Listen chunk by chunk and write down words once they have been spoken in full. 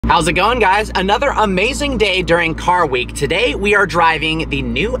How's it going, guys? Another amazing day during Car Week. Today we are driving the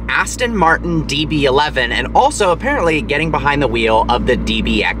new Aston Martin DB11 and also apparently getting behind the wheel of the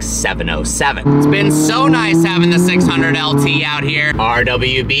DBX 707. It's been so nice having the 600 LT out here.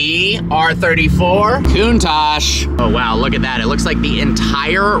 RWB, R34, Countach. Oh wow, look at that. It looks like the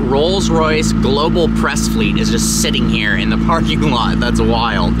entire Rolls-Royce global press fleet is just sitting here in the parking lot. That's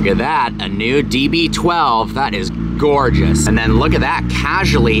wild. Look at that, a new DB12. That is gorgeous. And then look at that,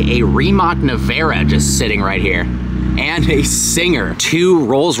 casually a Rimac Nevera just sitting right here. And a Singer. Two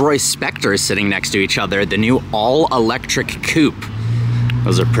Rolls-Royce Spectres sitting next to each other. The new all-electric coupe.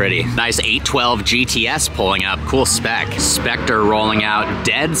 Those are pretty. Nice 812 GTS pulling up. Cool spec. Spectre rolling out,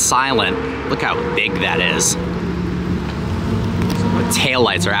 dead silent. Look how big that is. The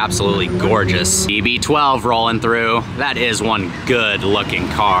taillights are absolutely gorgeous. DB12 rolling through. That is one good looking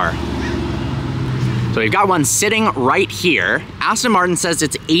car. So we've got one sitting right here. Aston Martin says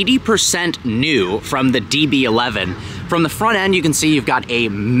it's 80% new from the DB11. From the front end, you can see you've got a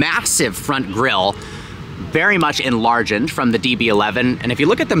massive front grille, very much enlarged from the DB11. And if you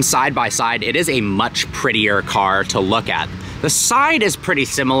look at them side by side, it is a much prettier car to look at. The side is pretty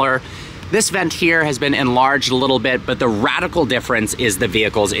similar. This vent here has been enlarged a little bit, but the radical difference is the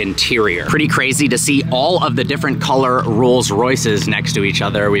vehicle's interior. Pretty crazy to see all of the different color Rolls-Royces next to each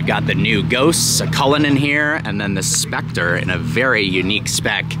other. We've got the new Ghosts, a Cullinan here, and then the Spectre in a very unique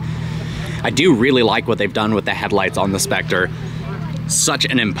spec. I do really like what they've done with the headlights on the Spectre. Such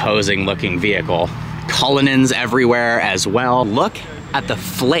an imposing looking vehicle. Cullinans everywhere as well. Look at the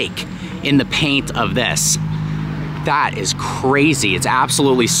flake in the paint of this. That is crazy. It's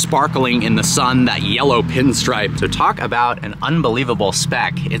absolutely sparkling in the sun, that yellow pinstripe. So talk about an unbelievable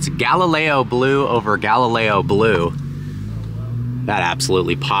spec. It's Galileo blue over Galileo blue. That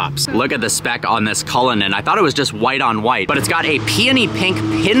absolutely pops. Look at the spec on this Cullinan. I thought it was just white on white, but it's got a peony pink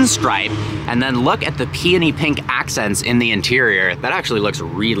pinstripe, and then look at the peony pink accents in the interior. That actually looks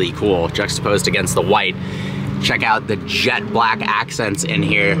really cool, juxtaposed against the white. Check out the jet black accents in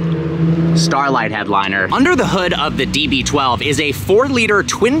here. Starlight headliner. Under the hood of the DB12 is a 4-liter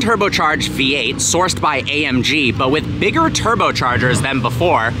twin turbocharged V8 sourced by AMG, but with bigger turbochargers than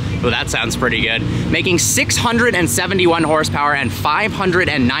before. Oh, that sounds pretty good. Making 671 horsepower and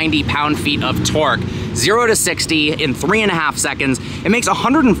 590 pound-feet of torque. 0 to 60 in 3.5 seconds. It makes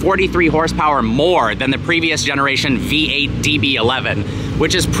 143 horsepower more than the previous generation V8 DB11,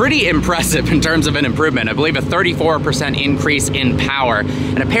 which is pretty impressive in terms of an improvement. I believe a 34% increase in power,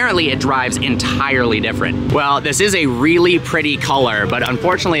 and apparently it drives entirely different. Well, this is a really pretty color, but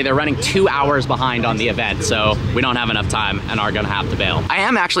unfortunately they're running 2 hours behind on the event, so we don't have enough time and are gonna have to bail. I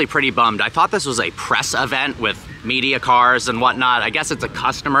am actually pretty bummed. I thought this was a press event with media cars and whatnot. I guess it's a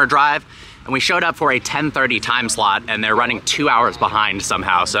customer drive. And we showed up for a 10:30 time slot and they're running 2 hours behind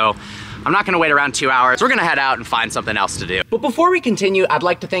somehow. So I'm not gonna wait around 2 hours. We're gonna head out and find something else to do. But before we continue, I'd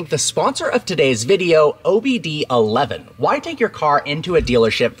like to thank the sponsor of today's video, OBDeleven. Why take your car into a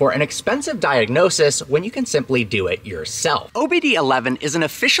dealership for an expensive diagnosis when you can simply do it yourself? OBDeleven is an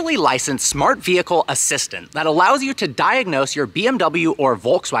officially licensed smart vehicle assistant that allows you to diagnose your BMW or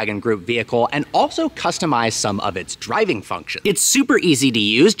Volkswagen Group vehicle and also customize some of its driving functions. It's super easy to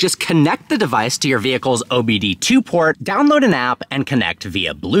use. Just connect the device to your vehicle's OBD2 port, download an app, and connect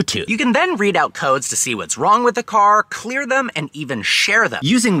via Bluetooth. You can then read out codes to see what's wrong with the car, clear them, and even share them.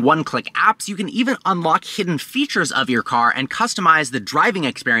 Using one-click apps, you can even unlock hidden features of your car and customize the driving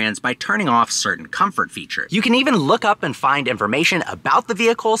experience by turning off certain comfort features. You can even look up and find information about the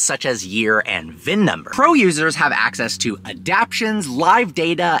vehicle, such as year and VIN number. Pro users have access to adaptions, live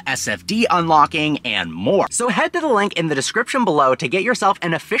data, SFD unlocking, and more. So head to the link in the description below to get yourself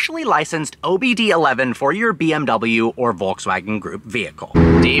an officially licensed OBDeleven for your BMW or Volkswagen Group vehicle.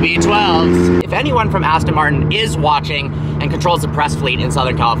 DB12. If anyone from Aston Martin is watching and controls the press fleet in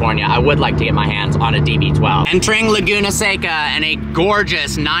Southern California, I would like to get my hands on a DB12. Entering Laguna Seca and a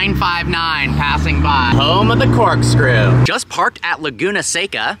gorgeous 959 passing by. Home of the corkscrew. Just parked at Laguna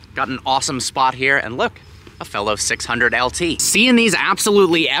Seca. Got an awesome spot here, and look, a fellow 600 LT. Seeing these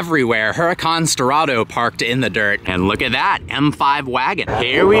absolutely everywhere. Huracan Storado parked in the dirt. And look at that, M5 wagon.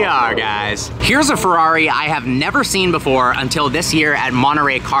 Here we are, guys. Here's a Ferrari I have never seen before until this year at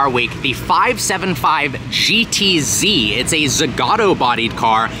Monterey Car Week, the 575 GTZ. It's a Zagato-bodied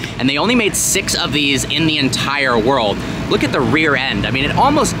car, and they only made 6 of these in the entire world. Look at the rear end. I mean, it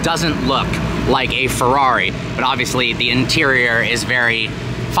almost doesn't look like a Ferrari, but obviously the interior is very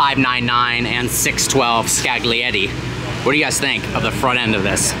 599 and 612 Scaglietti. What do you guys think of the front end of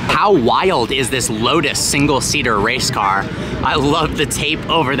this? How wild is this Lotus single-seater race car? I love the tape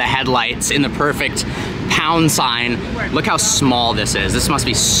over the headlights in the perfect pound sign. Look how small this is. This must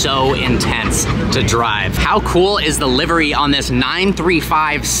be so intense to drive. How cool is the livery on this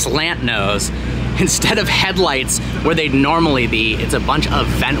 935 slant nose? Instead of headlights where they'd normally be, it's a bunch of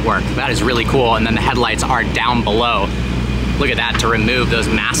vent work. That is really cool. And then the headlights are down below. Look at that, to remove those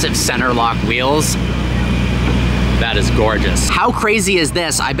massive center lock wheels. That is gorgeous. How crazy is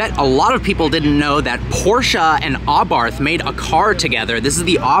this? I bet a lot of people didn't know that Porsche and Abarth made a car together. This is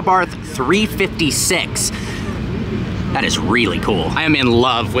the Abarth 356. That is really cool. I am in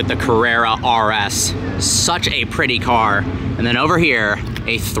love with the Carrera RS. Such a pretty car. And then over here,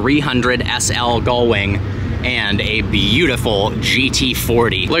 a 300 SL Gullwing and a beautiful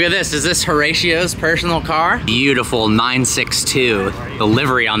GT40. Look at this, is this Horatio's personal car? Beautiful 962. The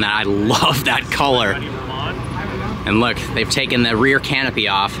livery on that, I love that color. And look, they've taken the rear canopy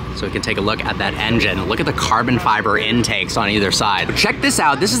off so we can take a look at that engine. Look at the carbon fiber intakes on either side. Check this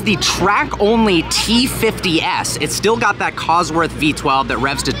out, this is the track-only T50S. It's still got that Cosworth V12 that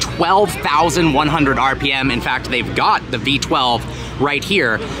revs to 12,100 RPM. In fact, they've got the V12 right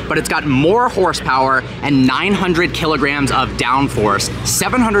here, but it's got more horsepower and 900 kilograms of downforce,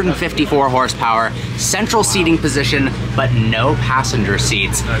 754 horsepower, central seating position, but no passenger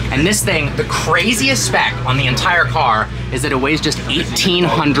seats. And this thing, the craziest spec on the entire car is that it weighs just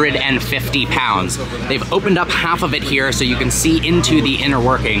 1,850 pounds. They've opened up half of it here so you can see into the inner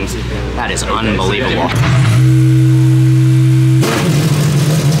workings. That is unbelievable.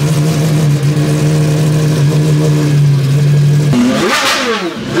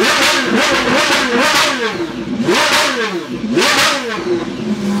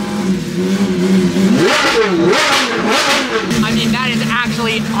 I mean, that is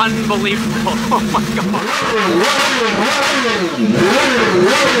actually unbelievable. Oh my God.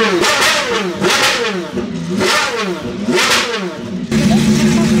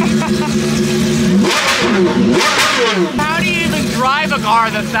 How do you even drive a car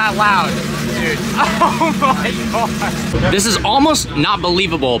that's that loud? Dude. Oh my God. This is almost not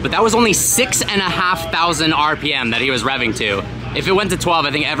believable, but that was only 6,500 RPM that he was revving to. If it went to 12,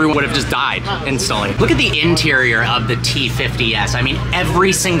 I think everyone would have just died instantly. Look at the interior of the T50S. I mean,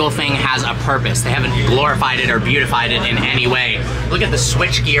 every single thing has a purpose. They haven't glorified it or beautified it in any way. Look at the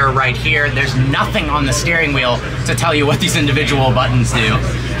switch gear right here. There's nothing on the steering wheel to tell you what these individual buttons do.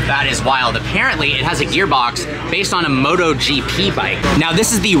 That is wild. Apparently, it has a gearbox based on a MotoGP bike. Now,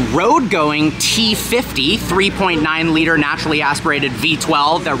 this is the road-going T50 3.9 liter naturally aspirated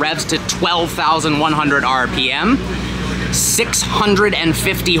V12 that revs to 12,100 RPM.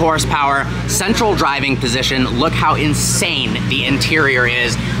 650 horsepower, central driving position. Look how insane the interior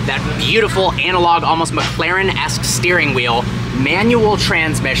is. That beautiful analog, almost McLaren-esque steering wheel, manual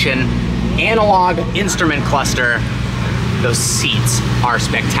transmission, analog instrument cluster. Those seats are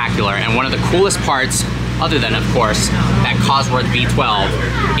spectacular. And one of the coolest parts, other than, of course, that Cosworth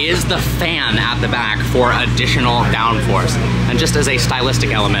V12, is the fan at the back for additional downforce. And just as a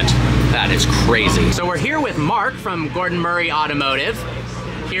stylistic element, that is crazy. So we're here with Mark from Gordon Murray Automotive,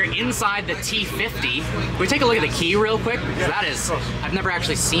 here inside the T50. Can we take a look at the key real quick? Because that is, I've never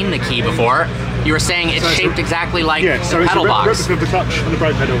actually seen the key before. You were saying it's shaped exactly like the pedal box. Replica of the clutch and the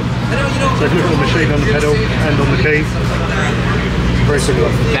brake pedal. So if you look at the machine on the pedal and on the key, very similar.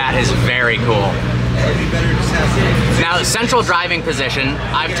 That is very cool. Now, central driving position.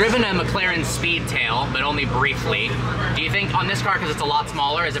 I've driven a McLaren Speedtail, but only briefly. Do you think on this car, because it's a lot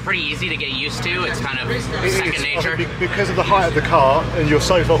smaller, is it pretty easy to get used to? It's kind of second nature? Because of the height of the car, and you're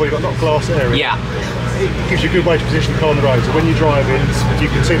so far away, you've got not glass area. Yeah. It gives you a good way to position the car on the road. So when you drive in, you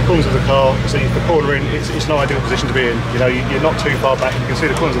can see the corners of the car, so if the corner in, it's an ideal position to be in. You know, you're not too far back, you can see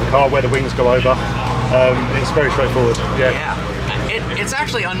the corners of the car where the wings go over. It's very straightforward. Yeah. It's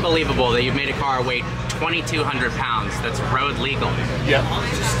actually unbelievable that you've made a car weigh 2,200 pounds that's road legal. Yeah.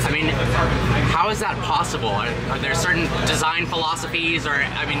 I mean, how is that possible? Are there certain design philosophies, or,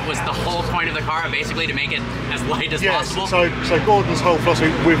 I mean, was the whole point of the car basically to make it as light as possible? So Gordon's whole philosophy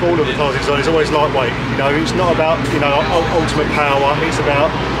with all of the cars he's done is always lightweight. You know, it's not about, you know, ultimate power, it's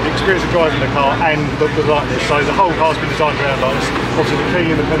about the experience of driving the car and the lightness. So the whole car's been designed around like this. Obviously the key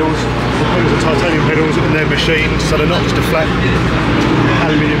and the pedals are titanium pedals and they're machined, so they're not just a flat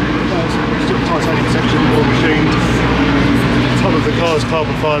aluminium titanium section, all machined. The top of the car is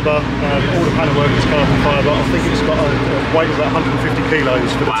carbon fibre, all the panel work is carbon fibre. I think it's got a weight of about 150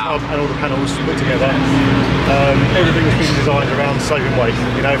 kilos for the tub and all the panels put together. Everything has been designed around saving weight.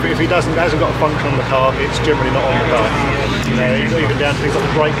 You know, if it hasn't got a function on the car, it's generally not on the car. You know, even down to things like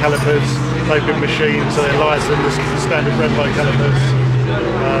the brake calipers, they've been machined so they're lighter than the standard Brembo calipers.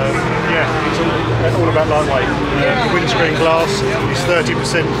 Yeah, it's all about lightweight. The windscreen glass is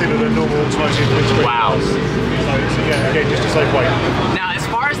 30% thinner than normal automotive windscreen glass. So it's, again, just to save weight. Now, as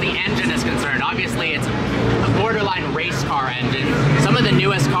far as the engine is concerned, obviously it's a borderline race car engine. Some of the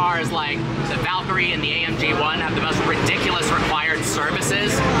newest cars, like the Valkyrie and the AMG 1, have the most ridiculous required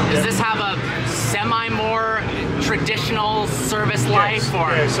services. Does this have a semi-more traditional service life?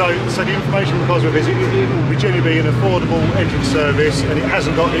 Or? Yeah, so the information from Cosworth is it will be generally be an affordable engine service, and it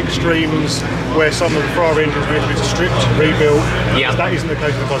hasn't got the extremes where some of the Ferrari engines are to stripped, rebuilt. Yeah. That isn't the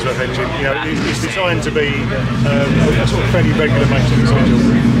case with the Cosworth engine. You know, it's designed to be a sort of fairly regular maintenance schedule.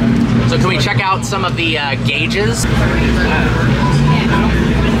 So can we check out some of the gauges?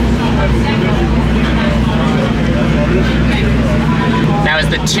 Now, is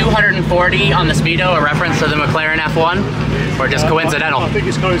the 240 on the Speedo a reference to the McLaren F1? Or just coincidental? I think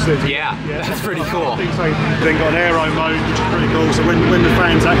it's coincidental. Yeah, that's pretty cool. I think so. Then got an aero mode, which is pretty cool. So when the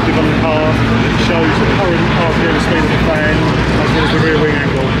fan's active on the car, it shows the current RPM speed of the fan as well as the rear wing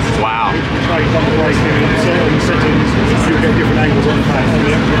angle. Wow. Trade on the braking and certain settings, you'll get different angles on the fan on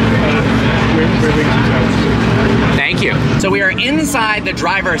the rear wings themselves. Thank you. So we are inside the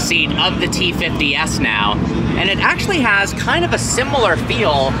driver's seat of the T50S now, and it actually has kind of a similar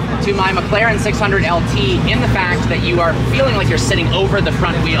feel to my McLaren 600 LT in the fact that you are feeling like you're sitting over the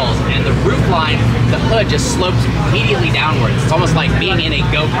front wheels, and the roof line, the hood just slopes immediately downwards. It's almost like being in a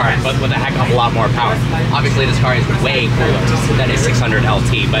go-kart, but with a heck of a lot more power. Obviously this car is way cooler than a 600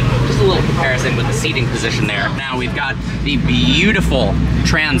 LT, but just a little comparison with the seating position there. Now we've got the beautiful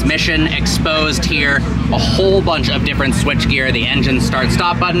transmission exposed here, a whole bunch of different switch gear, the engine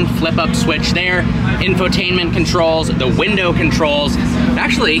start-stop button, flip-up switch there, infotainment controls, the window controls.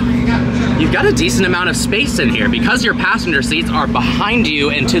 Actually, you've got a decent amount of space in here. Because your passenger seats are behind you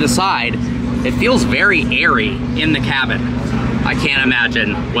and to the side, it feels very airy in the cabin. I can't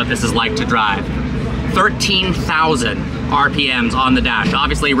imagine what this is like to drive. 13,000 RPMs on the dash.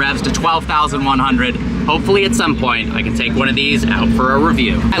 Obviously revs to 12,100. Hopefully at some point I can take one of these out for a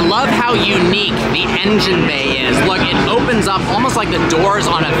review. I love how unique the engine bay is. Look, it opens up almost like the doors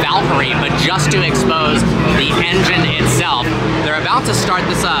on a Valkyrie, but just to expose the engine itself. They're about to start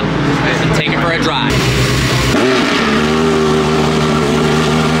this up and take it for a drive.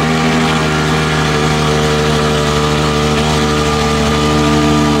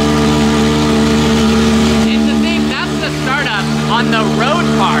 On the road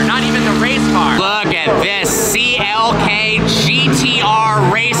car, not even the race car. Look at this CLK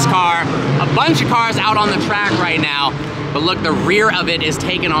GTR race car. A bunch of cars out on the track right now, but look, the rear of it is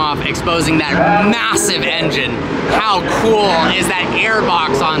taken off, exposing that massive engine. How cool is that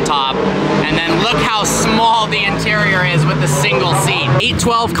airbox on top? And then look how small the interior is with the single seat.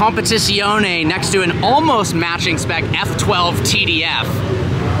 812 Competizione next to an almost matching spec F12 TDF.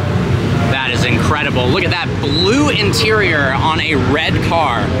 That is incredible. Look at that blue interior on a red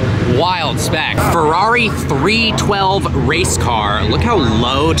car. Wild spec. Ferrari 312 race car. Look how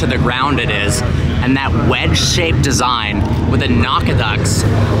low to the ground it is. And that wedge-shaped design with the Nakaducks.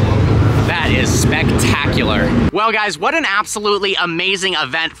 That is spectacular. Well guys, what an absolutely amazing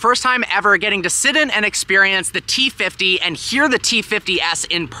event. First time ever getting to sit in and experience the T50 and hear the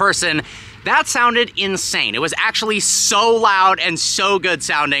T50S in person. That sounded insane. It was actually so loud and so good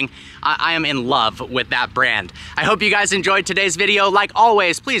sounding. I am in love with that brand. I hope you guys enjoyed today's video. Like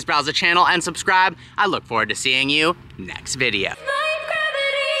always, please browse the channel and subscribe. I look forward to seeing you next video.